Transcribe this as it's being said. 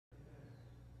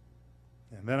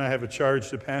And then I have a charge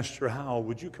to Pastor Howell.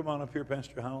 Would you come on up here,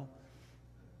 Pastor Howell?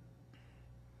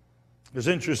 It's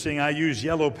interesting, I use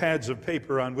yellow pads of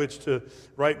paper on which to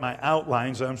write my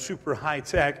outlines. I'm super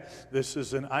high-tech. This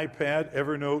is an iPad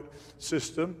Evernote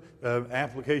system,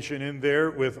 application in there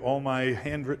with all my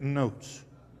handwritten notes.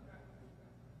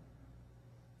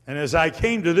 And as I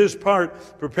came to this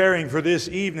part, preparing for this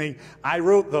evening, I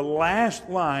wrote the last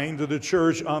line to the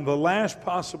church on the last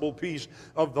possible piece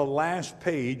of the last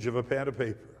page of a pad of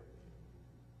paper.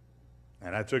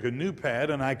 And I took a new pad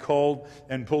and I called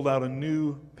and pulled out a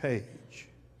new page.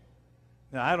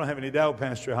 Now, I don't have any doubt,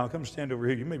 Pastor Howell, come stand over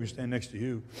here. You maybe stand next to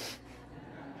you.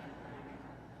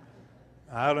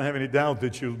 I don't have any doubt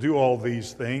that you'll do all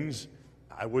these things.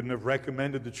 I wouldn't have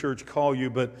recommended the church call you,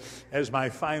 but as my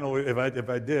final, if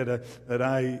I did,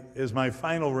 as my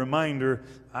final reminder,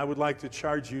 I would like to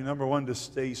charge you, number one, to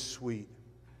stay sweet.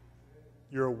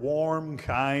 You're a warm,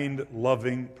 kind,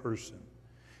 loving person.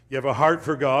 You have a heart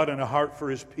for God and a heart for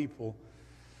His people.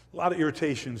 A lot of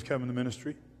irritations come in the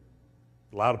ministry.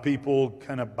 A lot of people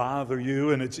kind of bother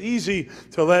you, and it's easy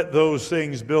to let those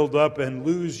things build up and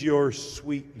lose your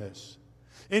sweetness.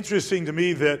 Interesting to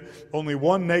me that only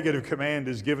one negative command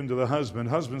is given to the husband.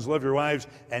 Husbands, love your wives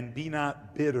and be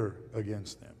not bitter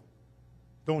against them.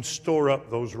 Don't store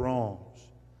up those wrongs.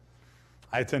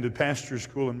 I attended pastor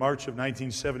school in March of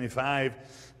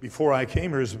 1975 before I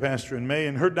came here as a pastor in May,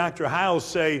 and heard Dr. Howell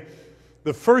say,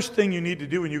 the first thing you need to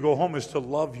do when you go home is to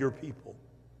love your people.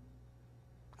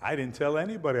 I didn't tell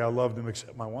anybody I loved them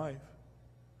except my wife.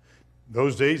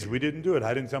 Those days, we didn't do it.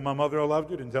 I didn't tell my mother I loved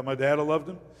her, didn't tell my dad I loved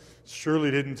him. Surely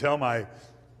didn't tell my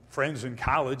friends in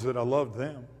college that I loved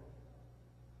them.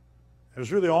 It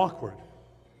was really awkward.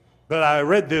 But I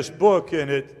read this book, and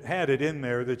it had it in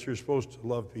there that you're supposed to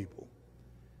love people.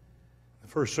 The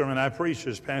first sermon I preached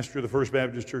as pastor of the First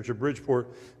Baptist Church of Bridgeport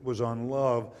was on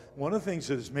love. One of the things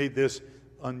that has made this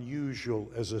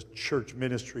unusual as a church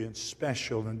ministry and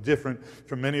special and different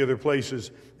from many other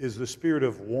places is the spirit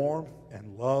of warmth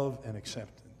and love and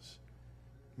acceptance.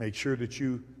 Make sure that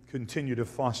you continue to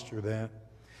foster that.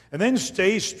 And then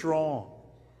stay strong.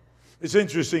 It's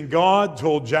interesting, God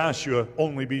told Joshua,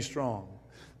 only be strong.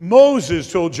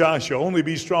 Moses told Joshua, only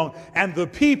be strong. And the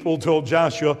people told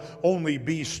Joshua, only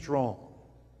be strong.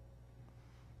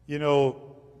 You know,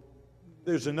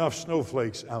 there's enough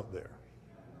snowflakes out there.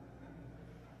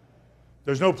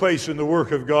 There's no place in the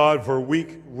work of God for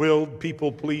weak-willed,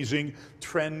 people-pleasing,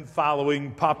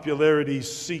 trend-following,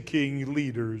 popularity-seeking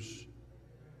leaders.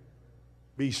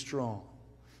 Be strong.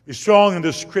 Be strong in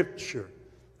the Scripture.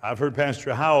 I've heard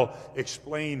Pastor Howell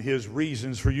explain his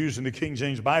reasons for using the King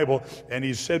James Bible, and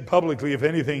he's said publicly, if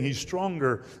anything, he's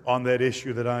stronger on that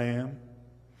issue than I am.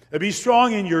 And be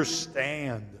strong in your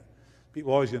stand.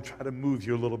 People are always going to try to move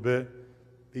you a little bit.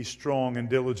 Be strong and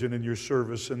diligent in your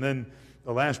service. And then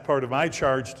the last part of my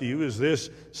charge to you is this: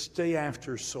 stay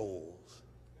after souls.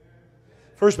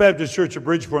 First Baptist Church of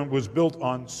Bridgeport was built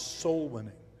on soul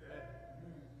winning.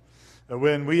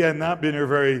 When we had not been here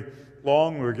very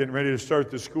long, we were getting ready to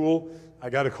start the school, I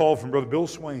got a call from Brother Bill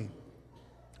Swain.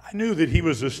 I knew that he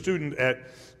was a student at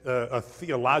a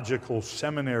theological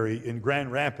seminary in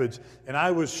Grand Rapids, and I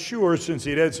was sure, since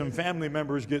he'd had some family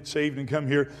members get saved and come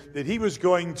here, that he was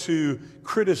going to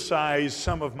criticize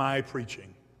some of my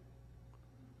preaching.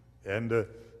 And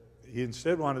he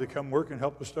instead wanted to come work and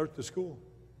help us start the school.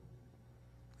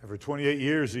 And for 28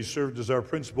 years, he served as our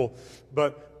principal.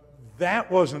 But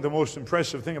that wasn't the most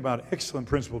impressive thing about excellent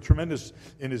principal, tremendous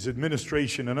in his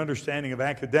administration and understanding of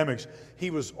academics. He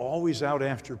was always out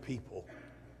after people.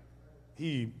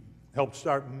 He helped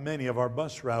start many of our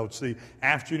bus routes. The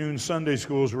afternoon Sunday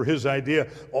schools were his idea.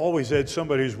 Always had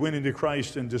somebody who's winning to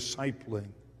Christ and discipling.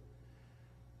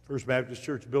 First Baptist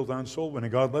Church built on soul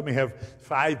winning. God let me have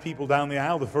 5 people down the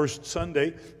aisle the first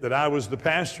Sunday that I was the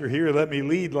pastor here. Let me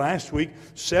lead last week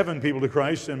 7 people to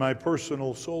Christ in my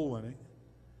personal soul winning.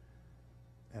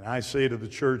 And I say to the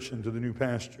church and to the new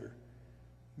pastor,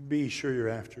 be sure you're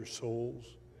after souls.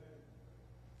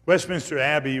 Westminster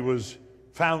Abbey was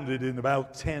founded in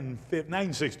about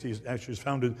 960, actually was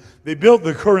founded. They built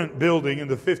the current building in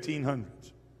the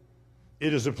 1500s.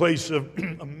 It is a place of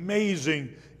amazing,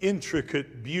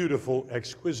 intricate, beautiful,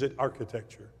 exquisite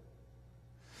architecture.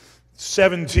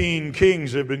 17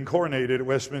 kings have been coronated at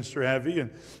Westminster Abbey,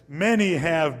 and many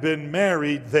have been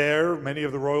married there, many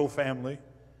of the royal family.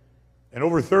 And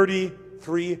over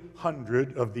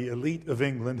 3,300 of the elite of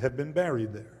England have been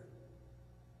buried there.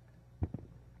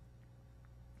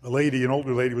 An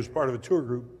older lady, was part of a tour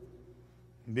group.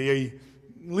 The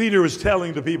leader was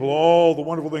telling the people all the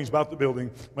wonderful things about the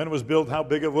building, when it was built, how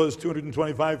big it was,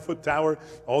 225-foot tower,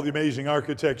 all the amazing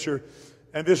architecture.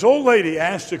 And this old lady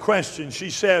asked a question. She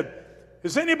said,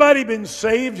 has anybody been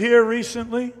saved here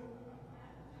recently?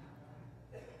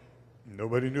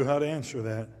 Nobody knew how to answer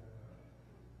that.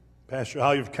 Pastor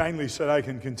Howell, you've kindly said I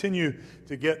can continue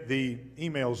to get the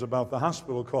emails about the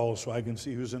hospital calls so I can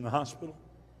see who's in the hospital.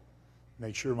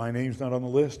 Make sure my name's not on the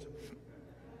list.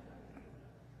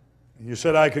 And you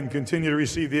said I can continue to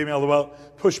receive the email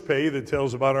about PushPay that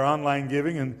tells about our online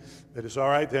giving, and that it's all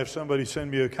right to have somebody send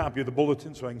me a copy of the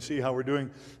bulletin so I can see how we're doing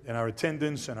in our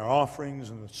attendance and our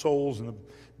offerings and the souls and the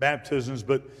baptisms.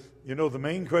 But, you know, the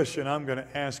main question I'm going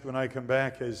to ask when I come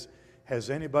back is, has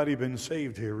anybody been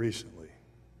saved here recently?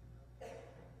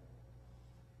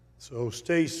 So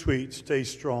stay sweet, stay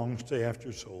strong, stay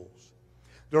after souls.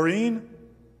 Doreen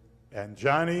and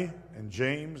Johnny and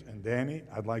James and Danny,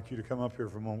 I'd like you to come up here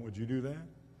for a moment. Would you do that?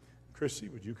 Chrissy,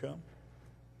 would you come?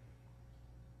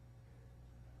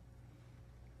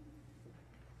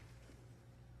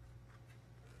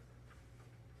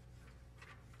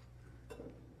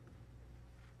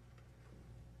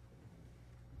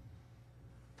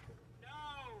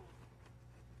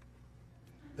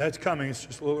 That's coming. It's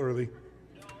just a little early.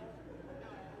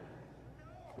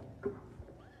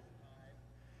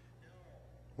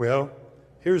 Well,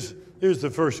 here's the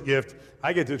first gift.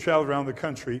 I get to travel around the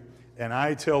country, and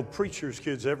I tell preachers'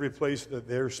 kids every place that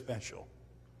they're special.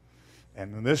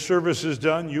 And when this service is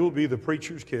done, you'll be the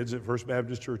preacher's kids at First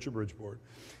Baptist Church of Bridgeport.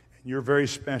 And you're very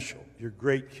special. You're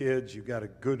great kids. You've got a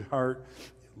good heart.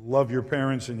 You love your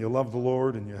parents, and you love the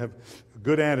Lord, and you have a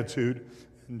good attitude.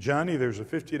 And Johnny, there's a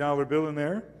 $50 bill in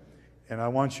there, and I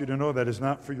want you to know that is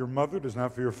not for your mother, it is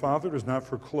not for your father, it is not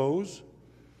for clothes.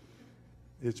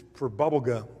 It's for bubble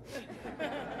gum,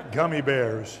 gummy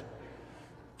bears,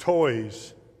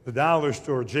 toys, the dollar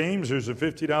store. James, there's a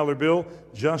 $50 bill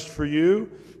just for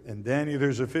you. And Danny,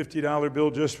 there's a $50 bill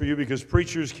just for you because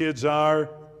preachers' kids are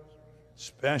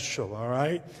special, all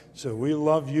right? So we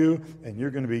love you, and you're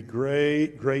going to be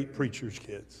great, great preachers'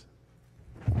 kids.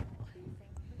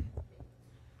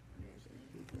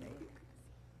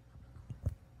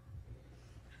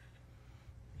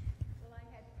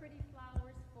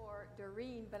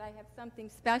 But I have something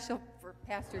special for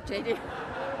Pastor J.D.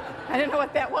 I don't know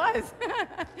what that was.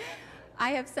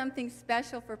 I have something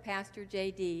special for Pastor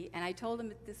J.D., and I told him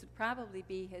that this would probably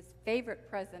be his favorite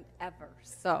present ever.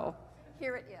 So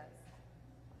here it is.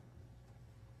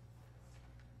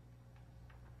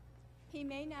 He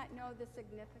may not know the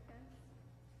significance.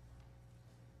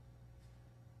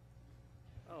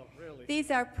 Oh, really?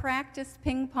 These are practice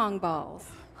ping pong balls.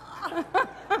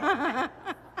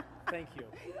 Thank you.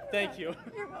 Thank you.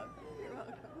 You're welcome. You're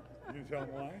welcome. You tell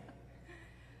them why?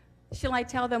 Shall I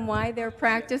tell them why they're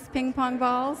practice ping pong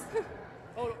balls?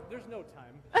 Oh, there's no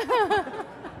time.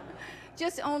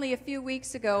 Just only a few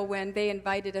weeks ago when they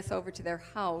invited us over to their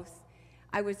house,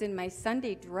 I was in my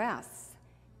Sunday dress,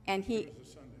 and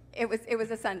it was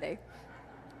a Sunday.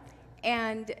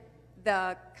 And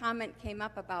the comment came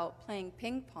up about playing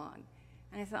ping pong.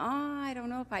 And I said, I don't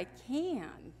know if I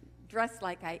can dress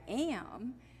like I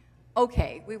am.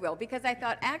 Okay, we will, because I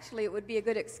thought actually it would be a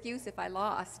good excuse if I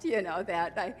lost,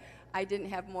 that I didn't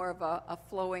have more of a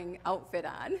flowing outfit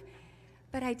on.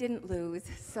 But I didn't lose,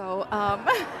 so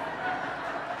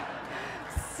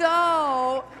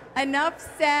so enough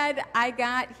said. I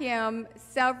got him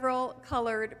several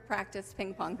colored practice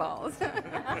ping pong balls.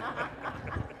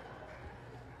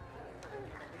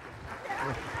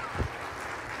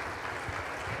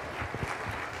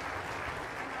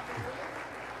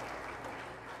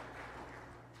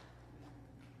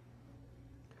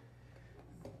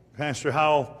 Pastor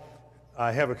Howell,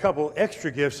 I have a couple extra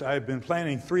gifts. I've been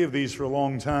planning 3 of these for a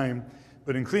long time,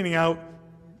 but in cleaning out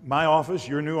my office,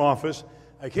 your new office,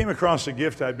 I came across a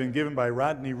gift I'd been given by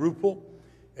Rodney Ruppel,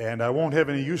 and I won't have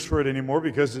any use for it anymore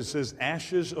because it says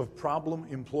Ashes of Problem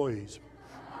Employees.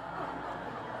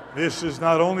 This is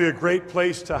not only a great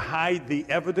place to hide the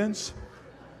evidence,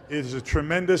 it is a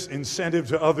tremendous incentive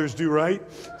to others do right.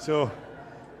 So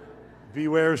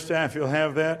beware, staff, you'll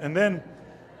have that. And then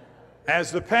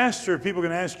as the pastor, people are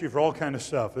going to ask you for all kind of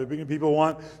stuff. People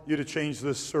want you to change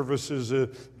the services.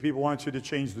 People want you to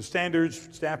change the standards.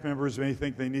 Staff members may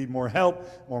think they need more help,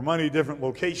 more money, different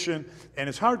location. And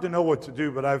it's hard to know what to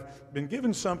do, but I've been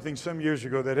given something some years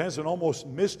ago that has an almost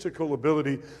mystical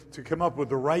ability to come up with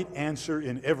the right answer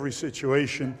in every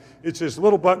situation. It's this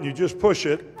little button. You just push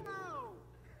it.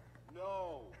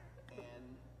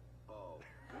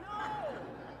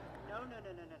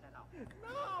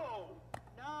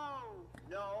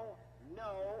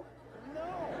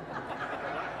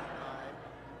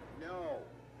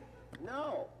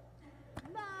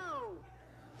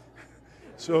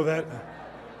 So that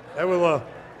will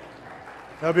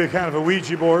That'll be a kind of a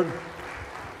Ouija board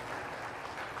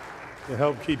to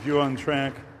help keep you on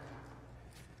track.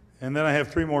 And then I have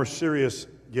 3 more serious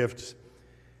gifts.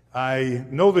 I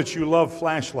know that you love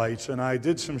flashlights, and I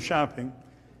did some shopping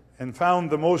and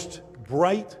found the most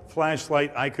bright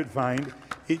flashlight I could find.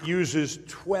 It uses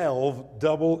 12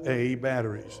 AA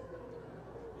batteries.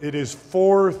 It is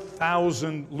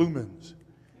 4,000 lumens.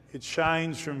 It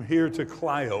shines from here to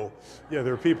Clio. Yeah,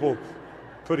 there are people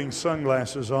putting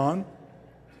sunglasses on.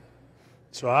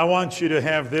 So I want you to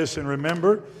have this, and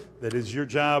remember that it's your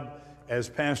job as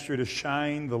pastor to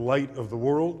shine the light of the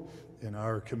world in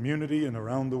our community and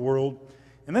around the world.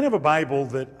 And then have a Bible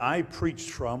that I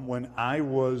preached from when I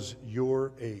was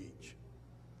your age.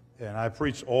 And I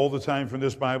preach all the time from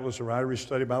this Bible. It's a Irish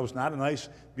Study Bible. It's not a nice,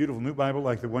 beautiful new Bible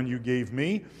like the one you gave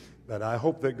me, but I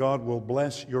hope that God will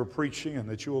bless your preaching and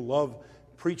that you will love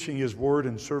preaching His Word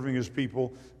and serving His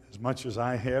people as much as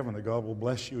I have, and that God will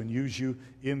bless you and use you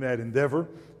in that endeavor.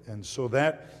 And so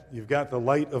that you've got the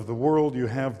light of the world, you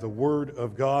have the Word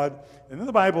of God. And then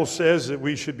the Bible says that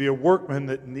we should be a workman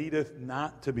that needeth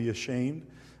not to be ashamed,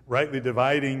 rightly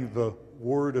dividing the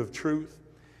word of truth.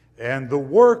 And the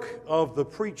work of the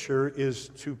preacher is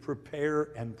to prepare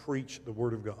and preach the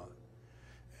Word of God.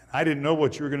 And I didn't know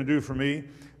what you were going to do for me,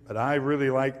 but I really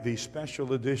like the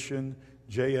special edition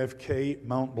JFK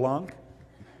Mont Blanc.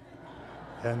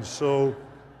 And so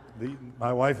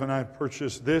my wife and I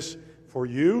purchased this for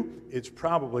you. It's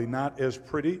probably not as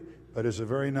pretty, but it's a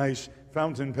very nice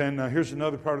fountain pen. Now, here's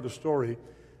another part of the story.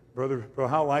 Brother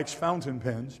Howell likes fountain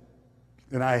pens,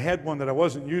 and I had one that I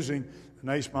wasn't using, a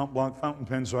nice Mont Blanc fountain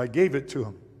pen, so I gave it to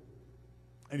him.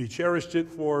 And he cherished it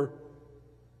for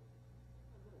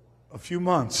a few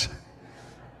months,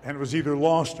 and it was either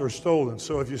lost or stolen.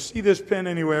 So if you see this pen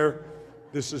anywhere,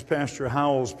 this is Pastor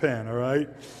Howell's pen, all right?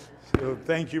 So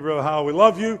thank you, Brother Howell. We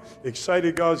love you.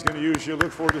 Excited God's going to use you.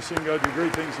 Look forward to seeing God do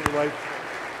great things in your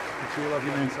life. We love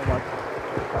you, man, so much.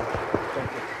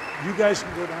 Thank you. You guys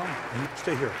can go down.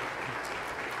 Stay here.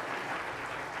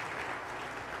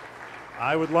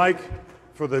 I would like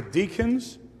for the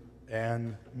deacons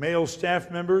and male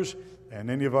staff members and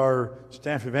any of our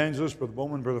staff evangelists, Brother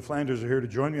Bowman, Brother Flanders, are here to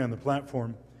join me on the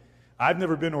platform. I've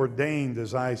never been ordained.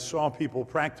 As I saw people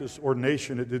practice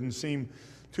ordination, it didn't seem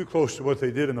too close to what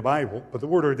they did in the Bible. But the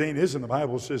word ordain is in the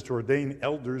Bible. It says to ordain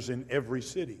elders in every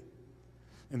city.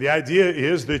 And the idea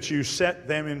is that you set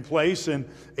them in place, and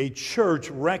a church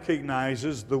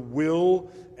recognizes the will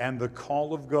and the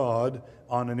call of God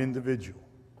on an individual.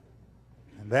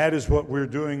 And that is what we're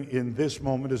doing in this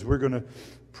moment as we're going to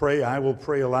pray. I will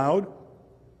pray aloud.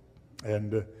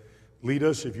 And lead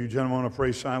us. If you gentlemen want to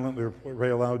pray silently or pray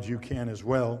aloud, you can as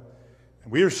well.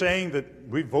 And we are saying that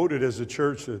we voted as a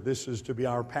church that this is to be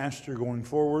our pastor going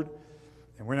forward.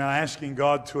 And we're now asking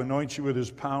God to anoint you with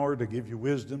His power, to give you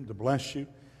wisdom, to bless you,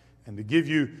 and to give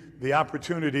you the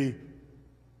opportunity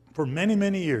for many,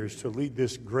 many years to lead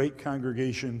this great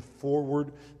congregation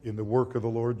forward in the work of the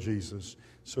Lord Jesus.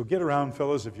 So get around,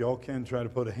 fellas, if you all can. Try to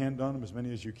put a hand on them, as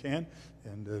many as you can.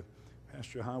 And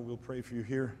Pastor Howell will pray for you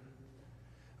here.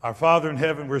 Our Father in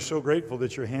heaven, we're so grateful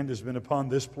that your hand has been upon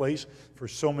this place for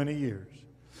so many years.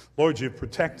 Lord, you've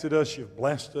protected us, you've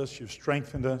blessed us, you've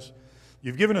strengthened us.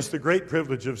 You've given us the great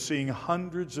privilege of seeing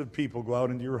hundreds of people go out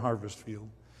into your harvest field.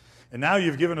 And now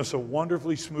you've given us a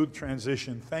wonderfully smooth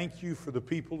transition. Thank you for the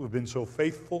people who've been so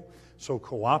faithful, so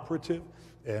cooperative,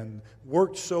 and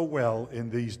worked so well in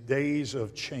these days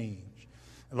of change.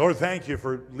 And Lord, thank you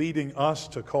for leading us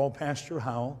to call Pastor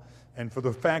Howell, and for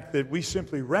the fact that we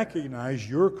simply recognize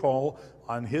your call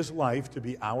on his life to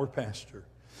be our pastor.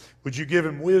 Would you give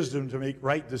him wisdom to make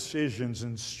right decisions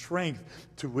and strength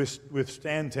to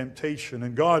withstand temptation?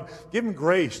 And God, give him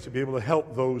grace to be able to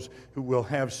help those who will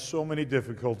have so many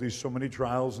difficulties, so many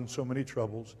trials, and so many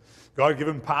troubles. God, give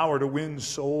him power to win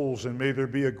souls, and may there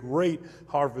be a great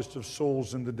harvest of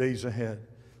souls in the days ahead.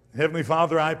 Heavenly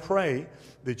Father, I pray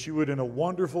that you would in a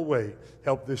wonderful way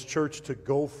help this church to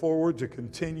go forward, to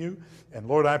continue. And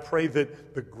Lord, I pray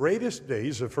that the greatest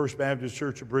days of First Baptist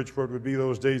Church of Bridgeport would be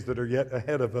those days that are yet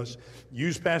ahead of us.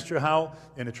 Use Pastor Howell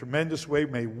in a tremendous way.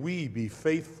 May we be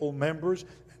faithful members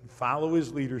and follow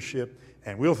his leadership.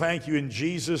 And we'll thank you in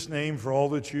Jesus' name for all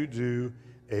that you do.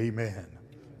 Amen.